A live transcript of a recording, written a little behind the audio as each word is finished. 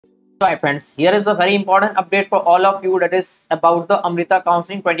Hi friends, here is a very important update for all of you, that is about the Amrita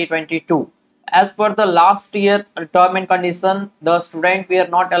Counseling 2022. As per the last year term and condition, the student we are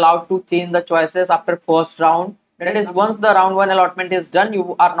not allowed to change the choices after first round. That is, once the round 1 allotment is done,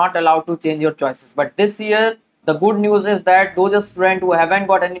 you are not allowed to change your choices. But this year, the good news is that those students who haven't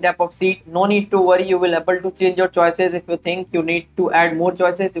got any type of seat, no need to worry, you will able to change your choices. If you think you need to add more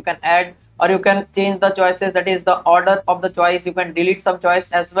choices, you can add, or you can change the choices, that is the order of the choice. You can delete some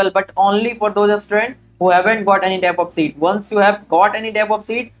choice as well, but only for those students who haven't got any type of seat. Once you have got any type of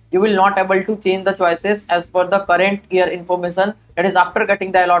seat, you will not able to change the choices as per the current year information, that is after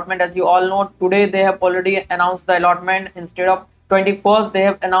getting the allotment. As you all know, today they have already announced the allotment. Instead of 21st, they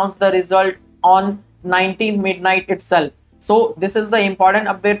have announced the result on 19th midnight itself. So this is the important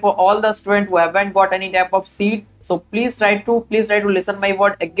update for all the students who haven't got any type of seat. So please try to listen my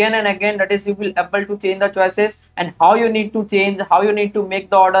word again and again, that is you will able to change the choices, and how you need to change, how you need to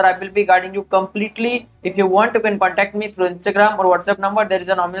make the order, I will be guiding you completely. If you want, you can contact me through Instagram or WhatsApp number. There is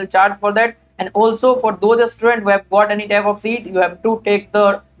a nominal charge for that. And also for those students who have got any type of seat, you have to take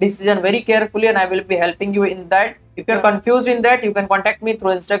the decision very carefully, and I will be helping you in that. If you're confused in that, you can contact me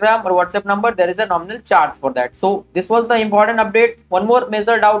through Instagram or WhatsApp number. There is a nominal charge for that. So this was the important update. One more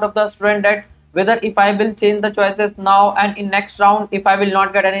major doubt of the student, that whether if I will change the choices now and in next round, if I will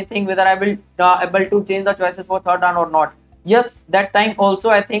not get anything, whether I will able to change the choices for third round or not. Yes, that time also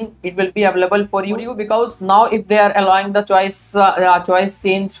I think it will be available for you, because now if they are allowing the choice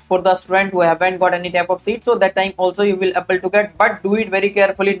change for the student who haven't got any type of seat, so that time also you will able to get, but do it very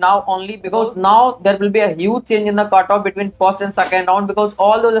carefully now only, because now there will be a huge change in the cutoff between first and second round, because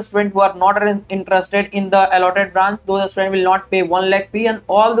all those students who are not interested in the allotted branch, those students will not pay 1 lakh fee, and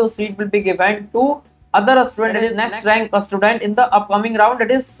all those seats will be given to other student, that is next rank student in the upcoming round, that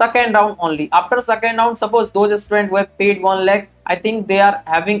is second round only. After second round, suppose those students who have paid 1 lakh, I think they are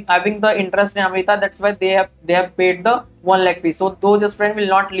having the interest in Amrita, that's why they have paid the 1 lakh fee. So those students will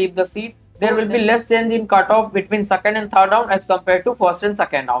not leave the seat. There will be less change in cutoff between second and third round as compared to first and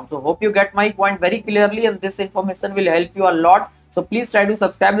second round. So hope you get my point very clearly, and this information will help you a lot. So please try to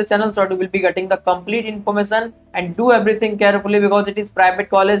subscribe the channel so that you will be getting the complete information, and do everything carefully, because it is private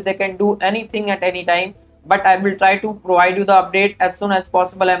college, they can do anything at any time. But I will try to provide you the update as soon as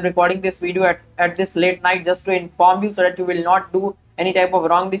possible. I am recording this video at this late night just to inform you, so that you will not do any type of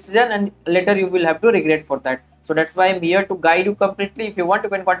wrong decision and later you will have to regret for that. So that's why I'm here to guide you completely. If you want, you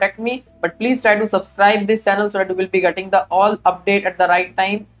can contact me, but please try to subscribe this channel so that you will be getting the all update at the right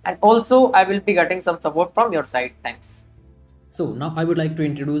time, and also I will be getting some support from your side. Thanks. So now I would like to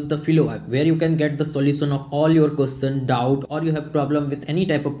introduce the Philo app, where you can get the solution of all your question, doubt, or you have problem with any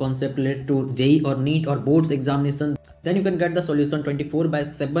type of concept related to JEE or NEET or boards examination. Then you can get the solution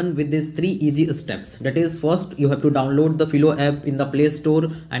 24/7 with these 3 easy steps. That is, first you have to download the Philo app in the Play Store,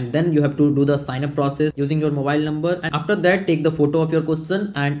 and then you have to do the sign up process using your mobile number. And after that, take the photo of your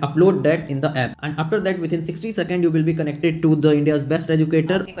question and upload that in the app. And after that, within 60 seconds, you will be connected to the India's best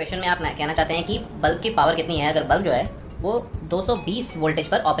educator. Question में आप कहना चाहते हैं कि bulb की power कितनी है। अगर बल्ब जो है वो 220 वोल्टेज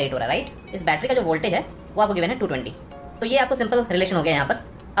पर ऑपरेट हो रहा है, राइट। इस बैटरी का जो वोल्टेज है वो आपको गिवन है 220। तो ये आपको सिंपल रिलेशन हो गया यहाँ पर।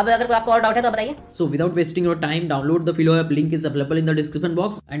 अब अगर कोई आपको और डाउट है तो बताइए। So without wasting your time, download the Philo app. Link is available in the description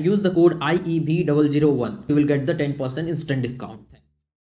box, and use the code IEB001. You will get the 10% instant discount.